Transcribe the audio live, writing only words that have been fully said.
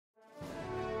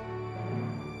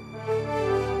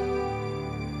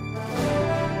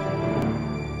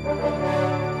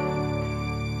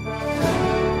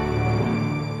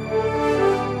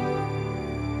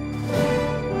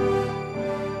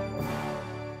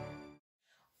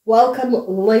Welcome,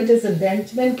 ladies and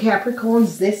gentlemen,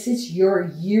 Capricorns. This is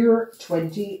your year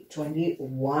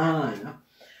 2021.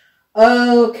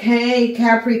 Okay,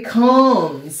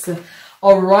 Capricorns.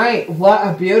 All right, what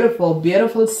a beautiful,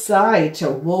 beautiful sight.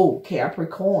 Whoa,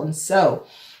 Capricorn. So,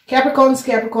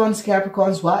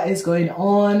 Capricorns, what is going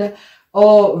on?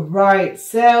 All right,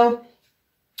 so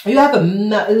you have a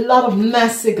lot of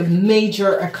massive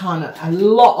major arcana, a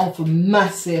lot of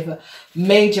massive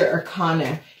major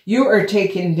arcana. You are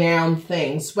taking down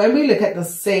things. When we look at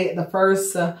the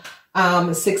first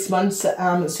 6 months,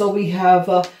 so we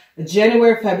have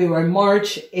January, February,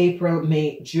 March, April,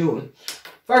 May, June.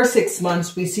 First 6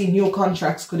 months, we see new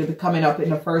contracts could be coming up in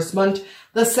the first month.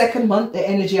 The second month, the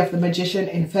energy of the Magician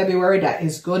in February, that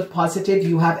is good, positive.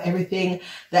 You have everything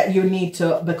that you need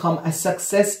to become a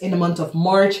success in the month of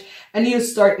March. A new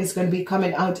start is going to be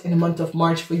coming out in the month of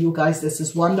March for you guys. This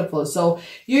is wonderful. So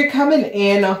you're coming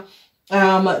in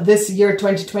this year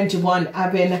 2021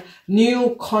 having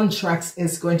new contracts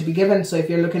is going to be given. So if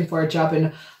you're looking for a job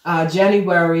in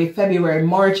January, February,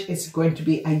 March, it's going to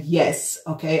be a yes.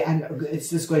 Okay, and it's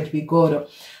just going to be good.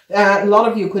 A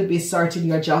lot of you could be starting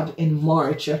your job in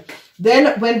March.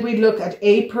 Then when we look at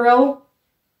April,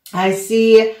 I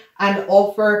see an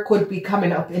offer could be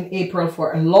coming up in April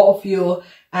for a lot of you,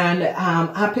 and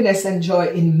happiness and joy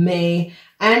in May.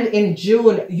 And in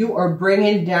June, you are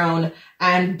bringing down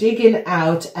and digging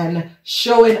out and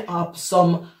showing up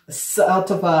some sort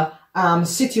of a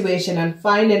situation and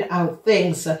finding out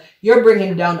things. You're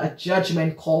bringing down a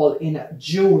judgment call in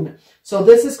June. So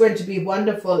this is going to be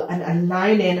wonderful and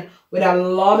aligning with a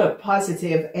lot of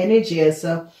positive energies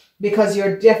because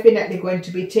you're definitely going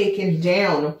to be taking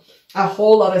down a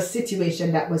whole lot of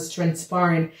situation that was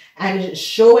transpiring and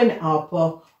showing up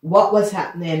what was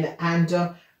happening, and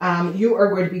you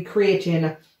are going to be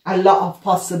creating a lot of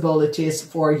possibilities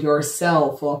for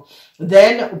yourself.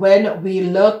 Then when we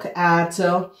look at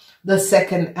the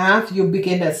second half, you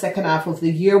begin the second half of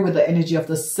the year with the energy of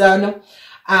the sun.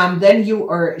 Then you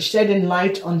are shedding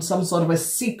light on some sort of a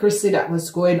secrecy that was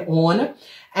going on,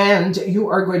 and you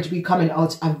are going to be coming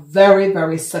out a very,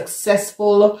 very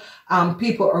successful.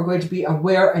 People are going to be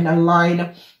aware and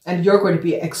aligned, and you're going to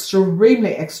be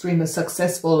extremely, extremely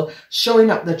successful, showing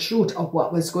up the truth of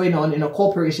what was going on in a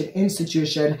corporation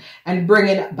institution and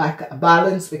bringing back a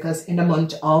balance, because in the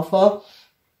month of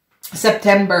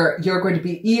September, you're going to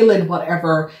be healing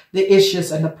whatever the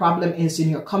issues and the problem is in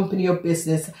your company or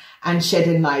business and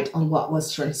shedding light on what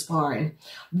was transpiring.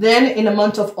 Then in the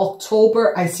month of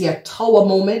October, I see a tower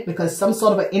moment, because some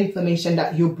sort of information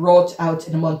that you brought out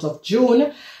in the month of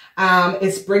June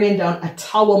is bringing down a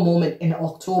tower moment in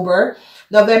October.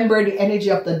 November, the energy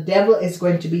of the devil is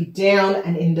going to be down.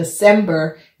 And in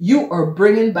December, you are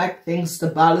bringing back things to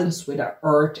balance with the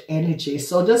earth energy.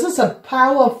 So this is a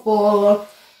powerful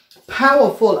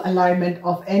alignment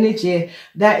of energy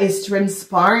that is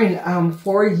transpiring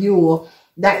for you,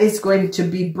 that is going to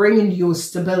be bringing you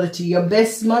stability. Your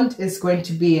best month is going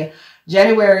to be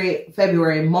January,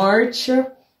 February, March,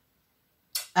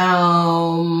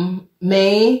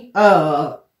 May,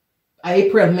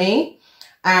 April, May,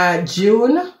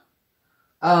 June,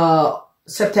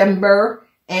 September,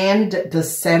 and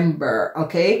December.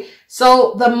 Okay,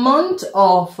 so the month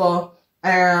of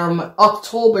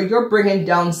October, you're bringing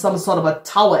down some sort of a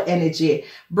tower energy,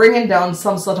 bringing down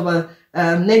some sort of a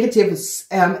negative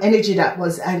energy that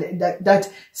was, and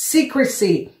that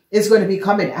secrecy is going to be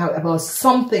coming out about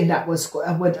something that was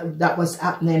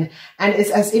happening, and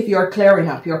it's as if you're clearing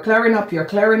up,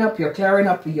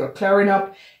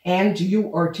 and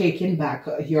you are taking back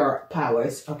your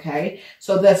powers. Okay,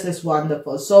 so this is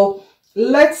wonderful. So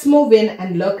let's move in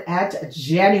and look at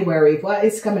January. What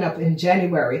is coming up in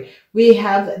January? We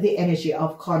have the energy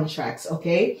of contracts.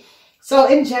 Okay, so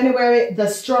in January, the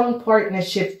strong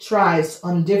partnership thrives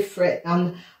on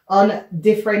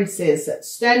differences,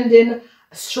 standing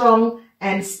strong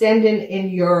and standing in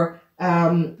your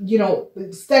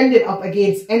standing up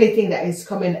against anything that is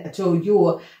coming to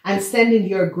you and standing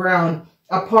your ground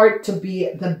apart to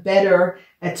be the better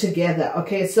together.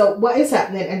 Okay, so what is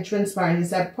happening and transpiring is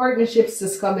that partnerships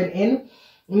is coming in.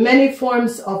 Many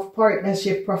forms of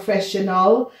partnership,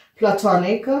 professional,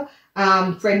 platonic,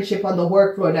 friendship on the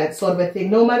workload, that sort of a thing.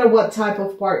 No matter what type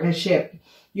of partnership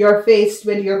you're faced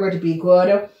with, you're going to be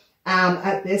good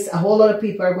at this. A whole lot of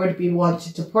people are going to be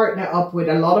wanting to partner up with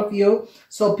a lot of you.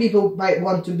 So people might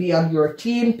want to be on your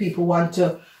team. People want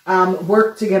to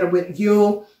work together with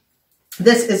you.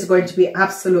 this is going to be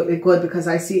absolutely good, because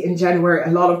I see in January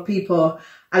a lot of people,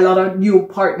 a lot of new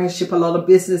partnership, a lot of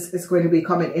business is going to be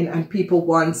coming in, and people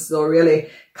want to really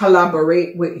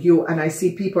collaborate with you. And I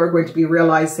see people are going to be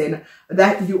realizing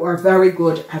that you are very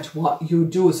good at what you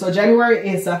do. So January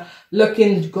is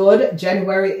looking good.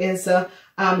 January is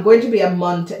going to be a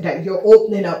month that you're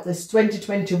opening up this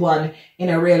 2021 in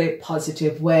a really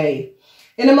positive way.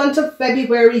 In the month of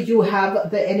February, you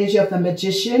have the energy of the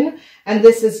Magician, and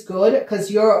this is good because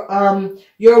you're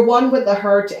one with the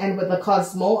hurt and with the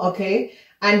cosmo, okay?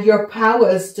 And your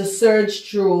powers to surge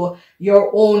through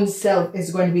your own self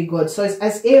is going to be good. So it's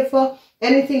as if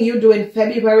anything you do in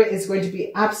February is going to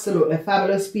be absolutely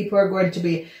fabulous. People are going to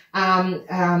be,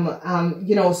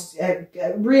 you know,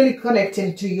 really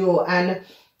connecting to you, and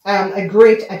a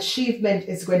great achievement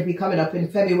is going to be coming up in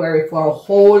February for a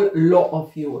whole lot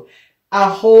of you. A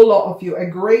whole lot of you. A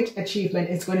great achievement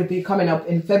is going to be coming up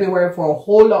in February for a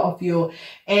whole lot of you.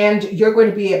 And you're going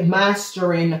to be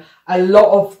mastering a lot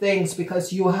of things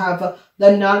because you have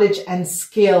the knowledge and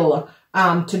skill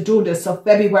to do this. So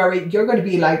February, you're going to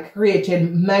be like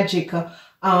creating magic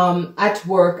at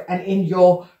work and in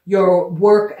your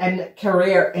work and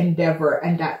career endeavor.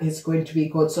 And that is going to be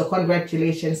good. So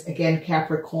congratulations again,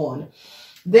 Capricorn.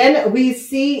 Then we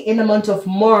see in the month of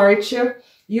March,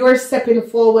 you are stepping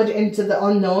forward into the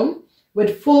unknown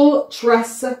with full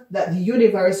trust that the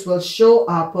universe will show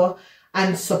up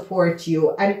and support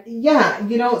you. And yeah,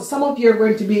 you know, some of you are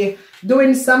going to be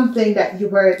doing something that you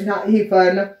were not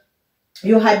even,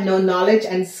 you had no knowledge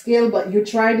and skill, but you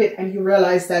tried it and you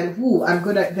realized that, ooh, I'm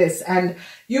good at this. And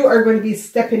you are going to be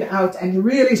stepping out and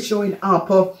really showing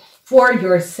up for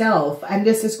yourself, and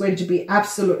this is going to be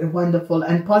absolutely wonderful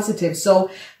and positive. So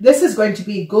this is going to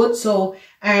be good. So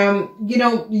you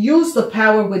know, use the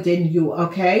power within you,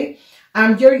 okay?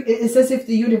 It's as if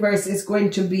the universe is going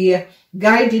to be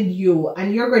guiding you,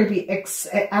 and you're going to be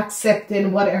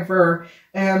accepting whatever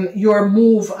your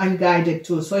move unguided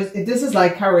to. So this is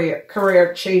like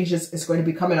career changes is going to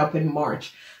be coming up in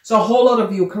March. So a whole lot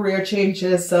of you, career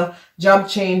changes, job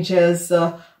changes,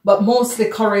 but mostly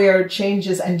career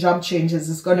changes and job changes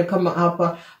is going to come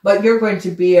up, but you're going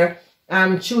to be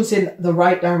choosing the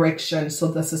right direction. So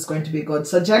this is going to be good.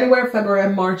 So January, February,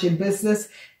 and March in business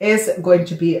is going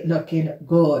to be looking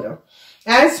good.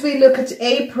 As we look at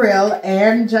April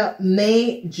and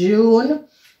May, June,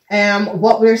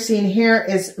 what we're seeing here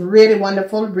is really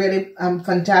wonderful, really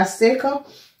fantastic.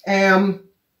 The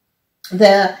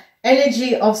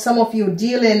energy of some of you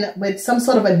dealing with some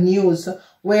sort of a news,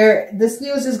 where this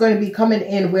news is going to be coming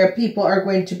in, where people are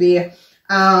going to be,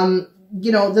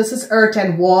 you know, this is earth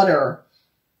and water.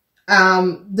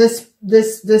 This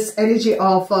energy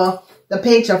of the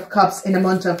Page of Cups in the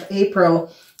month of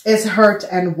April is earth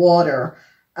and water.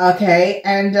 Okay.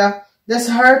 And this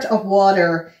heart of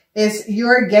water is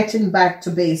you're getting back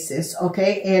to basis.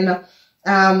 Okay. And,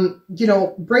 you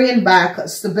know, bringing back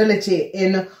stability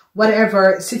in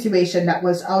whatever situation that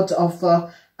was out of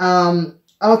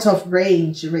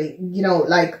range, you know,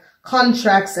 like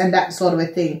contracts and that sort of a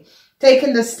thing.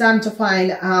 Taking the stand to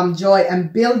find joy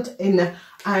and build in.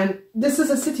 And this is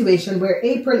a situation where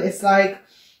April is like,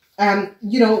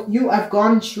 you know, you have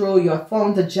gone through, you have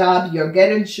found a job, you're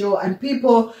getting through, and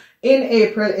people in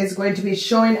April is going to be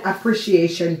showing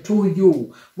appreciation to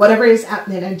you. Whatever is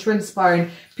happening and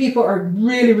transpiring, people are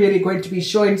really, really going to be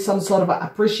showing some sort of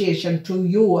appreciation to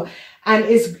you. And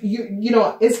you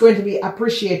know, it's going to be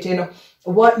appreciating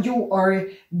what you are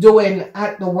doing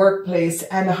at the workplace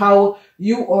and how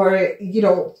you are, you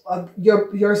know,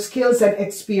 your skills and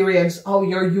experience, how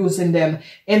you're using them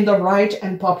in the right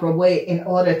and proper way in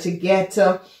order to get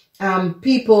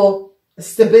people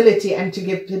stability and to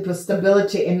give people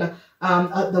stability in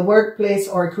the workplace,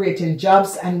 or creating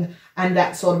jobs and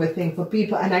that sort of a thing for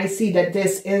people. And I see that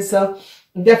this is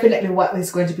definitely what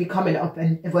is going to be coming up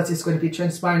and what is going to be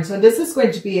transpiring. So this is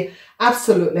going to be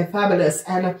absolutely fabulous.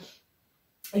 And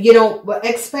you know,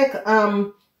 expect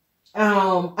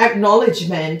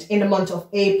acknowledgement in the month of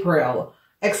April,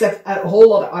 except a whole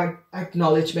lot of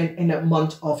acknowledgement in the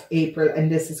month of April, and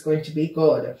this is going to be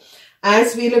good.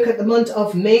 As we look at the month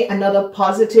of May, another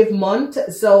positive month.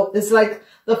 So it's like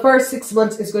the first 6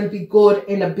 months is going to be good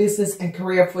in a business and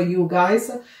career for you guys.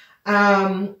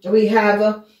 We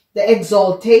have the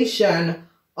exaltation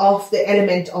of the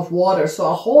element of water. So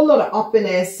a whole lot of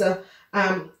happiness.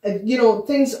 You know,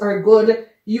 things are good.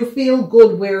 You feel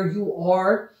good where you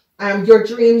are. Your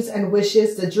dreams and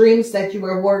wishes, the dreams that you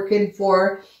were working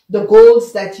for, the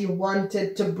goals that you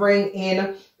wanted to bring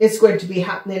in is going to be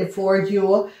happening for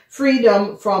you.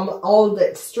 Freedom from all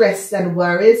the stress and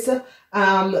worries.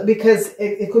 because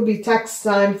it could be tax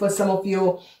time for some of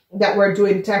you that were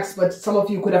doing tax, but some of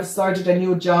you could have started a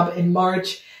new job in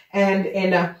March, and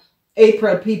in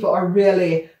April, people are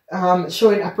really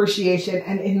showing appreciation,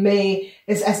 and in May,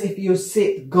 it's as if you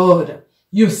sit good.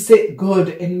 You sit good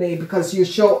in May because you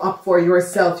show up for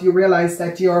yourself. You realize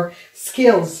that your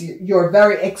skills, you're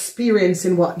very experienced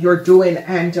in what you're doing,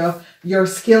 and your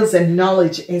skills and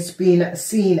knowledge is being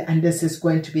seen, and this is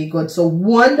going to be good. So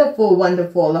wonderful,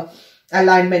 wonderful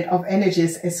alignment of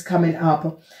energies is coming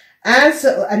up. As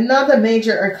another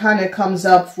major arcana comes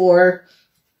up for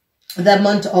the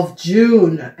month of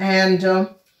June, and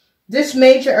this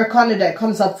major arcana that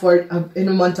comes up for in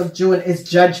the month of June is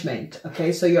Judgment.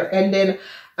 Okay, so you're ending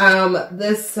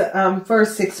this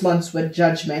first 6 months with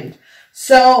Judgment.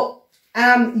 So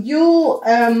you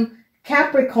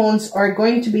Capricorns are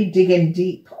going to be digging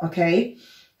deep, okay,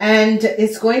 and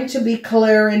it's going to be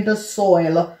clearing the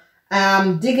soil,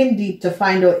 digging deep to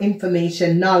find out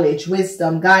information, knowledge,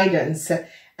 wisdom, guidance,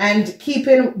 and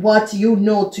keeping what you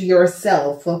know to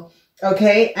yourself.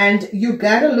 Okay, and you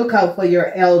gotta look out for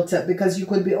your health, because you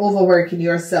could be overworking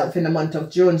yourself in the month of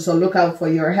June. So look out for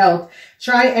your health.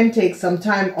 Try and take some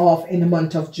time off in the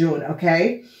month of June.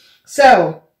 Okay,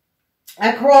 so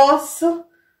across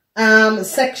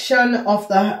section of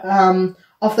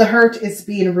the hurt is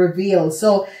being revealed.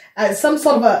 So some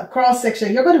sort of a cross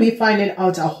section, you're going to be finding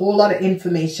out a whole lot of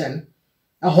information.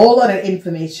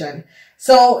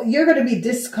 So you're going to be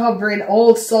discovering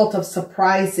all sorts of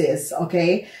surprises.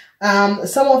 Okay.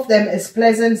 Some of them is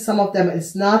pleasant, some of them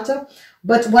is not,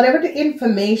 but whatever the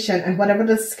information and whatever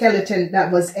the skeleton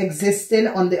that was existing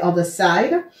on the other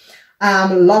side,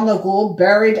 long ago,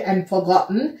 buried and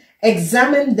forgotten,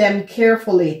 examine them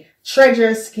carefully.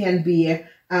 Treasures can be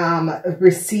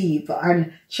received,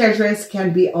 and treasures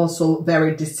can be also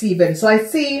very deceiving. So I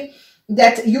see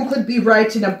that you could be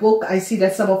writing a book. I see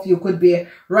that some of you could be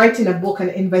writing a book and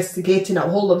investigating a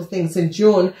whole lot of things in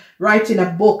June, writing a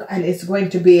book, and it's going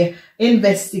to be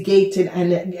investigating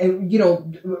and, you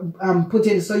know,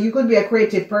 putting, so you could be a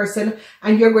creative person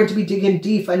and you're going to be digging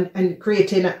deep and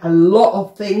creating a lot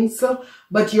of things,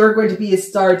 but you're going to be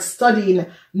start studying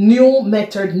new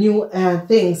method, new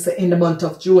things in the month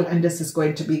of June, and this is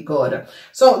going to be good.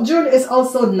 So June is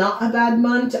also not a bad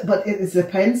month, but it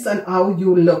depends on how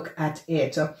you look at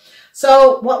it.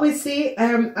 So what we see,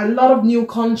 a lot of new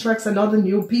contracts and other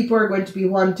new people are going to be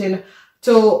wanting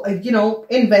to, you know,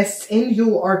 invest in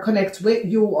you or connect with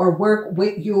you or work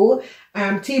with you.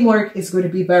 Teamwork is going to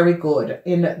be very good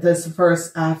in this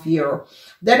first half year.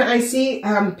 Then I see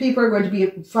people are going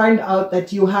to find out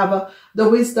that you have the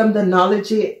wisdom, the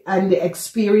knowledge, and the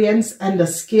experience and the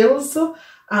skills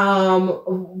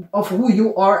of who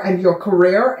you are and your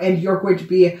career, and you're going to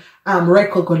be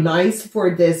recognized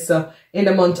for this in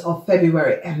the month of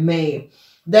February and May.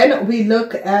 Then we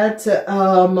look at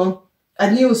a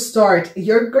new start.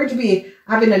 You're going to be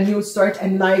having a new start,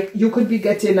 and like you could be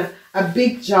getting a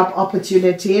big job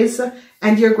opportunities,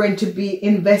 and you're going to be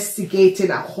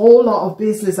investigating a whole lot of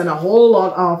business and a whole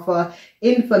lot of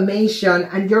information,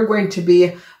 and you're going to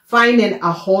be finding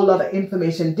a whole lot of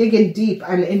information, digging deep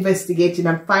and investigating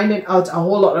and finding out a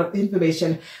whole lot of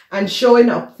information and showing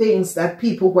up things that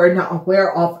people were not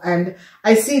aware of. And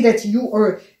I see that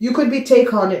you could be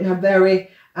taken on in a very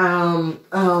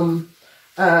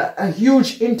a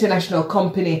huge international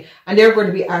company, and they're going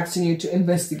to be asking you to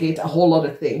investigate a whole lot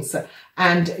of things,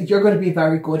 and you're going to be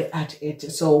very good at it.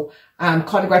 So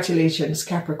congratulations,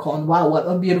 Capricorn. Wow, what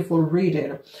a beautiful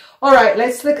reading. All right,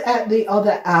 let's look at the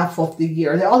other half of the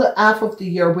year. The other half of the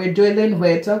year, we're dealing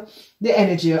with the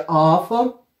energy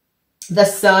of the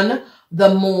sun,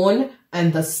 the moon,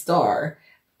 and the star.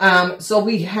 So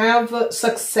we have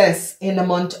success in the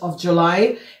month of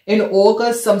July. In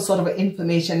August, some sort of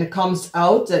information comes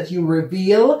out that you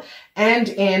reveal. And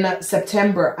in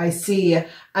September, I see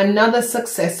another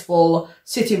successful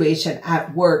situation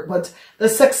at work. But the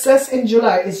success in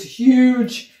July is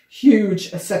huge, huge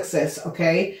success,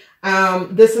 okay?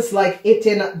 This is like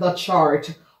hitting the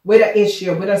chart with an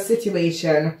issue, with a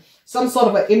situation, some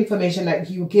sort of information that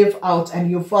you give out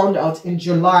and you found out in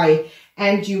July,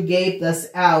 and you gave this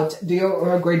out. You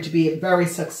are going to be very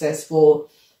successful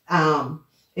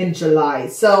in July.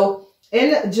 So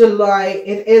in July,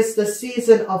 it is the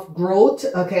season of growth.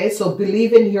 Okay, so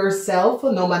believe in yourself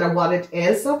no matter what it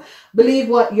is. Believe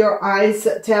what your eyes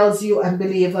tells you, and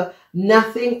believe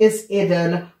nothing is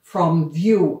hidden from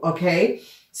view. Okay,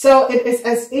 So it is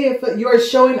as if you're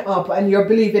showing up and you're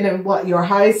believing in what your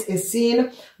eyes is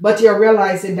seeing, but you're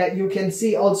realizing that you can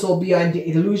see also beyond the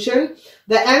illusion.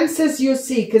 The answers you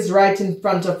seek is right in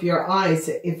front of your eyes.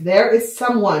 If there is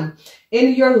someone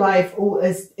in your life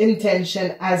whose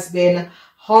intention has been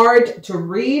hard to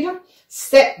read,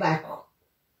 step back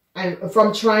and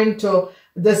from trying to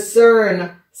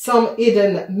discern some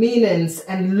hidden meanings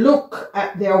and look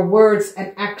at their words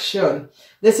and action.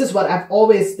 This is what I've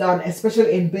always done,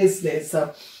 especially in business.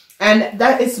 And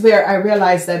that is where I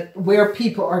realized that where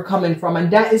people are coming from, and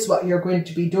that is what you're going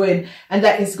to be doing. And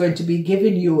that is going to be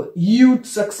giving you huge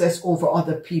success over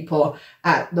other people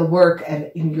at the work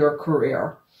and in your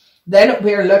career. Then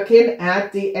we're looking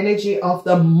at the energy of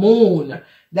the moon.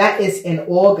 That is in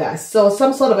August. So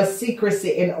some sort of a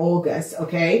secrecy in August.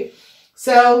 Okay.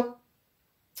 So,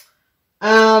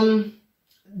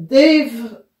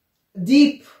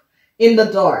 deep in the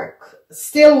dark,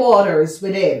 still waters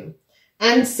within,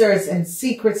 answers and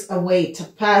secrets await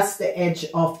past the edge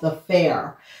of the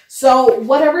fair. So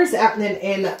whatever is happening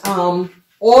in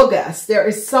August, there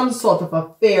is some sort of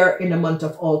a fair in the month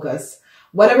of August.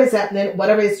 Whatever is happening,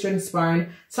 whatever is transpiring,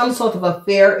 some sort of a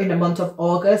fair in the month of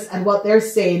August. And what they're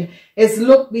saying is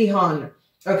look beyond,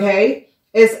 okay?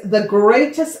 Is the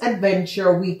greatest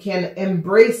adventure we can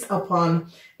embrace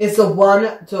upon is the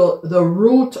one to the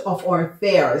root of our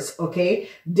fears, okay?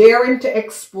 Daring to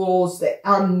expose the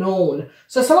unknown.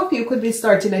 So some of you could be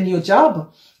starting a new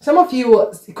job. Some of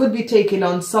you could be taking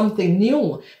on something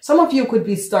new. Some of you could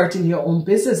be starting your own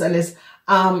business and is,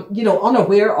 you know,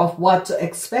 unaware of what to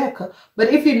expect. But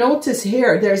if you notice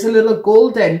here, there's a little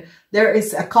golden, there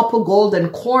is a couple golden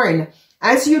corn.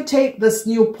 As you take this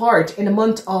new part in the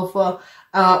month of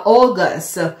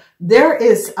August, there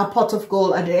is a pot of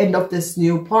gold at the end of this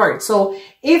new part. So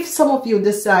if some of you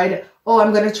decide, oh,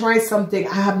 I'm going to try something,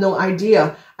 I have no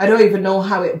idea, I don't even know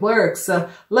how it works.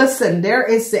 Listen, there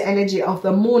is the energy of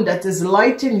the moon that is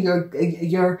lighting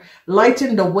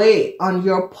lighting the way on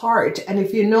your part. And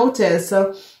if you notice,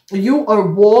 you are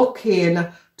walking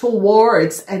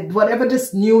towards, and whatever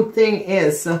this new thing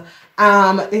is,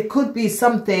 it could be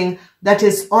something that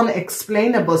is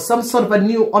unexplainable, some sort of a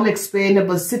new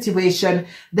unexplainable situation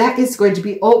that is going to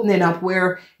be opening up,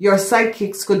 where your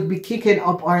psychics could be kicking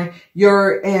up, or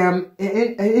your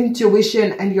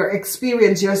intuition and your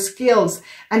experience, your skills.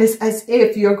 And it's as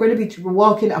if you're going to be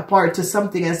walking apart to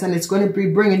something else, and it's going to be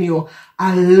bringing you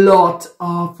a lot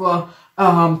of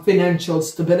financial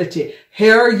stability.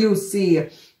 Here you see,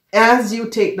 as you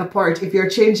take the part, if you're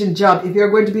changing job, if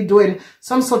you're going to be doing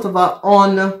some sort of a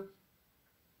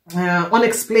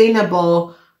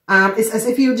unexplainable, it's as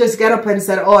if you just get up and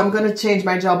said, oh, I'm going to change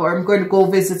my job, or I'm going to go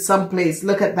visit someplace.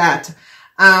 Look at that.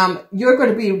 You're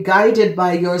going to be guided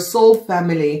by your soul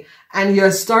family and your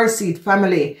starseed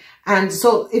family. And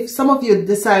so if some of you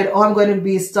decide, oh, I'm going to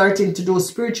be starting to do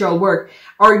spiritual work,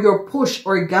 or you're pushed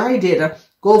or guided,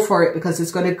 go for it, because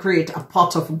it's going to create a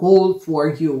pot of gold for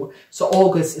you. So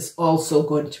August is also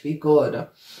going to be good.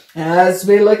 As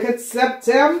we look at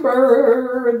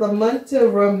September, the month to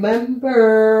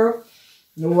remember.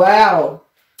 Wow.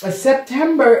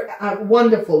 September,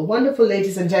 wonderful, wonderful,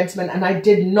 ladies and gentlemen. And I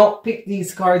did not pick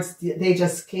these cards. They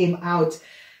just came out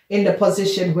in the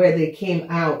position where they came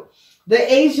out. The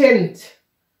ancient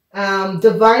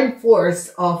divine force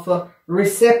of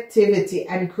receptivity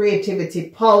and creativity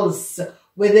pulse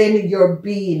within your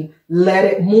being. Let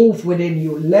it move within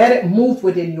you. Let it move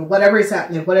within you. Whatever is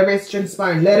happening, whatever is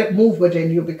transpiring, let it move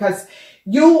within you, because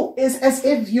you is as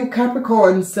if you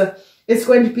Capricorns is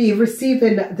going to be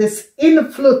receiving this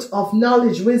influx of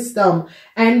knowledge, wisdom,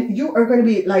 and you are going to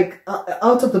be like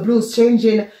out of the blues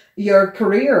changing your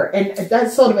career and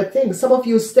that sort of a thing. Some of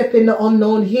you step in the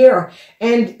unknown here,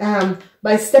 and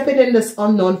by stepping in this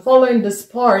unknown, following this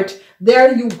part,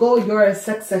 there you go, you're a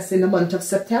success in the month of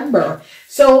September.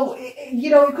 So,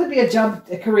 you know, it could be a job,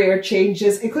 a career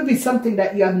changes. It could be something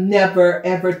that you have never,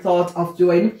 ever thought of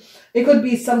doing. It could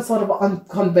be some sort of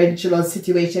unconventional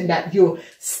situation that you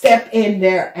step in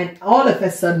there and all of a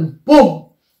sudden,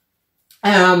 boom,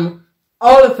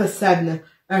 all of a sudden,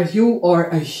 you are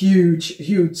a huge,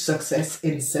 huge success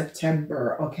in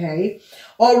September, okay?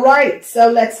 All right, so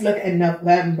let's look at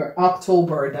November,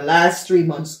 October, the last 3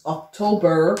 months,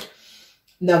 October,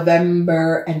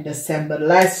 November, and December, the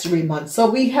last 3 months. So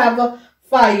we have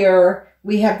fire,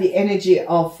 we have the energy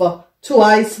of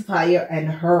twice fire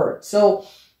and earth. So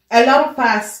a lot of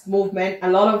fast movement, a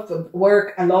lot of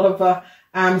work, a lot of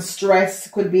stress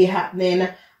could be happening.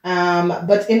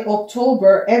 But in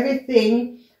October,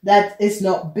 everything that is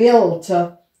not built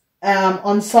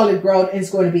on solid ground is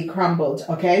going to be crumbled.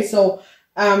 Okay, so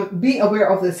be aware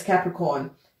of this,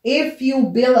 Capricorn. If you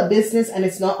build a business and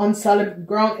it's not on solid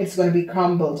ground, it's going to be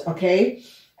crumbled, okay?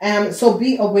 So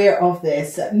be aware of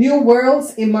this. New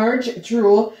worlds emerge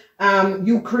through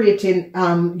you creating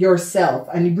yourself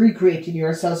and recreating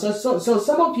yourself. So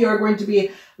some of you are going to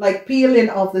be like peeling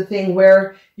off the thing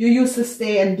where you used to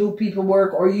stay and do people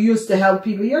work, or you used to help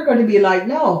people. You're going to be like,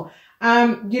 no,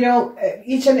 you know,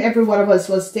 each and every one of us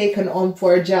was taken on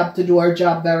for a job to do our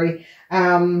job very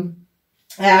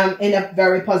in a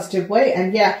very positive way.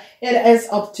 And yeah, it is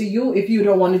up to you if you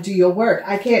don't want to do your work.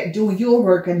 I can't do your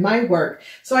work and my work.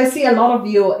 So I see a lot of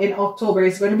you in October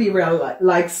is going to be real,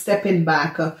 like stepping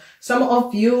back. Some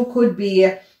of you could be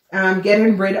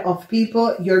getting rid of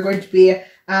people. You're going to be,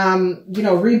 you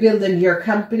know, rebuilding your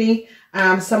company.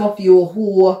 Some of you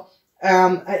who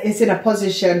is in a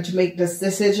position to make this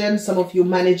decision. Some of you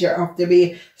manager have to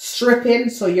be stripping.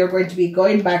 So you're going to be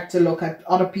going back to look at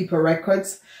other people's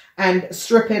records and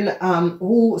stripping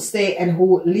who stay and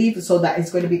who leave. So that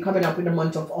is going to be coming up in the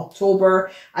month of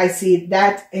October. I see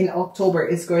that in October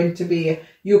is going to be,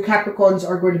 you Capricorns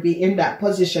are going to be in that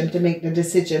position to make the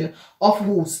decision of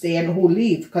who stay and who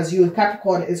leave, because you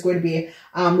Capricorn is going to be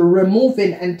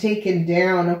removing and taking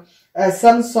down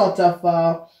some sort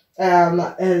of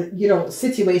you know,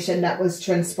 situation that was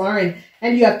transpiring,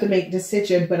 and you have to make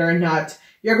decision whether or not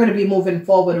you're going to be moving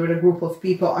forward with a group of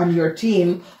people on your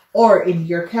team or in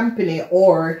your company,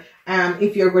 or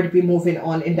if you're going to be moving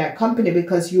on in that company,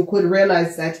 because you could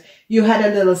realize that you had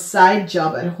a little side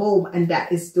job at home and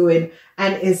that is doing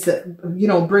and is, you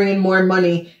know, bringing more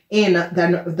money in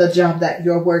than the job that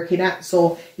you're working at.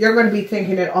 So you're going to be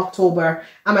thinking in October,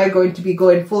 am I going to be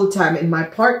going full-time in my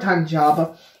part-time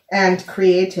job and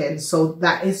creating? So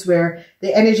that is where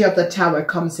the energy of the Tower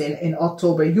comes in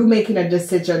October. You making a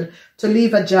decision to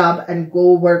leave a job and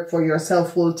go work for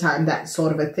yourself full time, that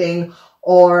sort of a thing,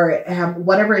 or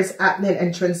whatever is happening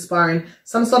and transpiring,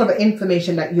 some sort of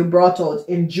information that you brought out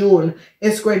in June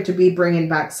is going to be bringing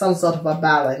back some sort of a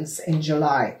balance in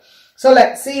July. So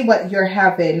let's see what you're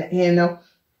having in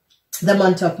the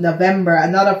month of November.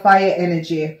 Another fire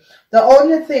energy. The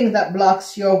only thing that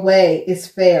blocks your way is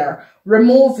fear.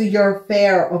 Remove your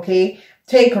fear, okay?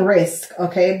 Take risk,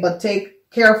 okay? But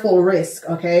take careful risk,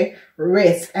 okay?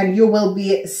 Risk, and you will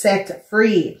be set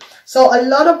free. So a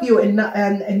lot of you in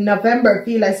November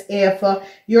feel as if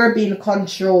you're being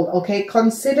controlled, okay?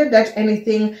 Consider that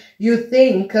anything you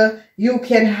think you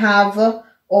can have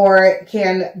or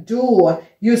can do,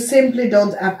 you simply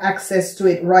don't have access to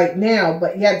it right now,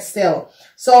 but yet still.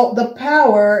 So the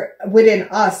power within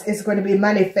us is going to be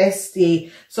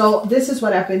manifesting. So this is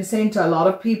what I've been saying to a lot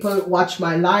of people. Watch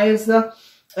my lives.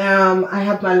 I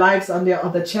have my lives on the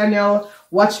other channel.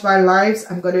 Watch my lives.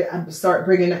 I'm going to start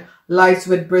bringing lives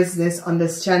with business on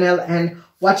this channel, and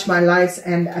watch my lives.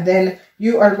 And then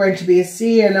you are going to be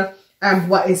seeing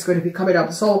what is going to be coming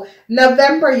up. So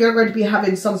November, you're going to be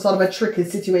having some sort of a tricky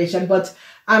situation, but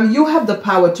you have the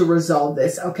power to resolve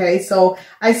this, okay? So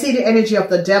I see the energy of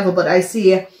the devil, but I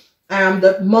see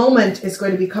the moment is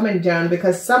going to be coming down,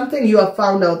 because something you have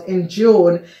found out in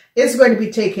June is going to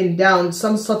be taken down,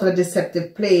 some sort of a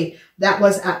deceptive play that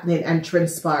was happening and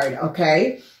transpired,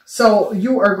 okay? So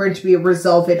you are going to be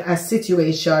resolving a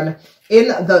situation in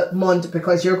the month,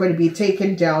 because you're going to be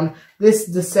taking down this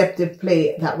deceptive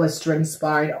play that was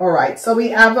transpiring. All right, so we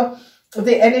have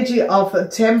the energy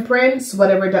of temperance,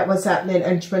 whatever that was happening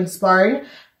and transpiring.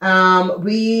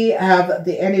 We have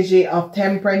the energy of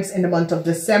temperance in the month of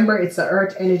December. It's the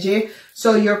earth energy.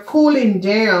 So you're cooling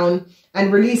down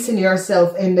and releasing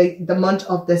yourself in the month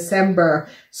of December.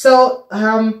 So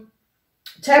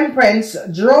temperance,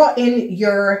 draw in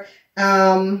your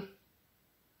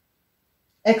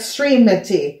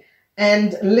extremity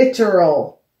and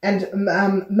literal and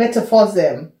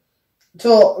metaphorism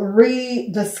to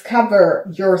rediscover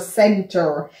your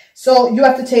center. So you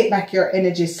have to take back your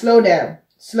energy. Slow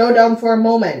down for a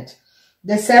moment.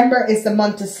 December is the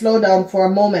month to slow down for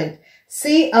a moment.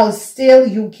 See how still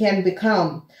you can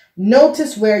become.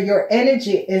 Notice where your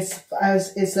energy is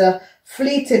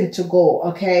fleeting to go,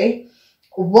 okay?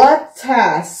 What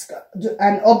task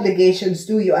and obligations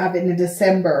do you have in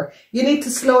December? You need to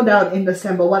slow down in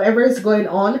December. Whatever is going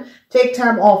on, take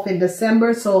time off in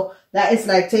December. So that is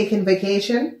like taking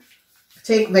vacation.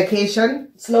 Take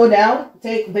vacation. Slow down.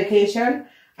 Take vacation.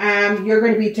 You're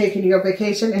going to be taking your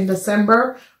vacation in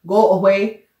December. Go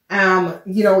away.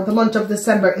 You know, the month of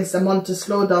December is the month to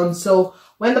slow down. So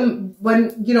when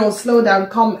you know, slow down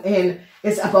come in,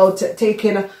 it's about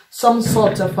taking some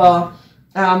sort of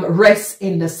rest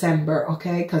in December,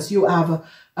 okay? Because you have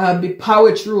be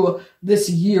powered through this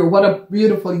year. What a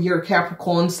beautiful year,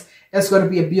 Capricorns. It's going to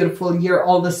be a beautiful year.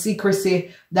 All the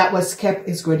secrecy that was kept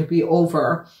is going to be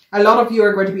over. A lot of you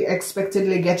are going to be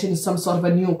expectedly getting some sort of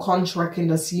a new contract in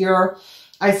this year.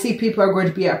 I see people are going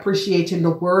to be appreciating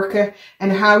the work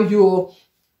and how you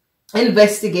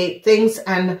investigate things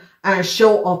and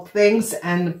show up things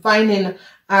and finding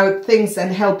out things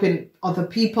and helping other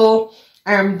people.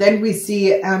 Then we see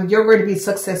you're going to be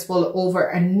successful over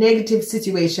a negative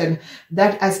situation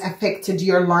that has affected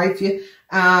your life.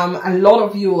 A lot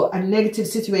of you, a negative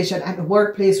situation at the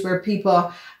workplace where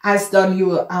people has done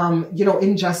you, you know,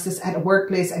 injustice at the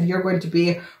workplace, and you're going to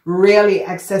be really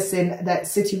accessing that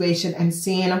situation and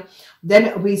seeing.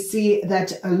 Then we see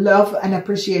that love and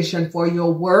appreciation for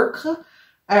your work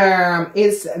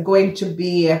is going to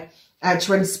be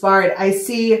transpired. I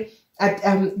see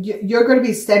you're going to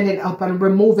be standing up and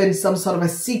removing some sort of a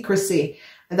secrecy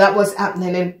that was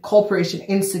happening in corporation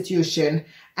institution,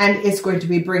 and it's going to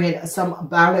be bringing some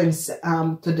balance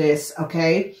to this,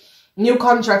 okay? New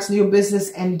contracts, new business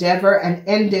endeavor, and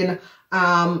ending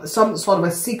some sort of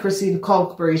a secrecy in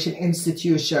corporation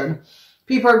institution.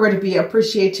 People are going to be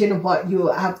appreciating what you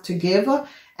have to give,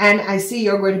 and I see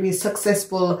you're going to be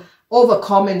successful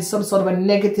overcoming some sort of a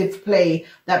negative play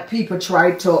that people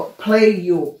try to play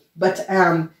you. But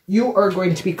you are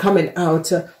going to be coming out,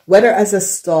 whether as a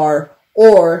star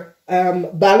or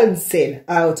balancing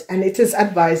out. And it is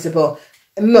advisable,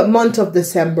 month of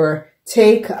December,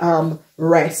 take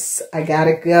rest. I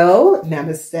gotta go.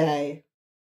 Namaste.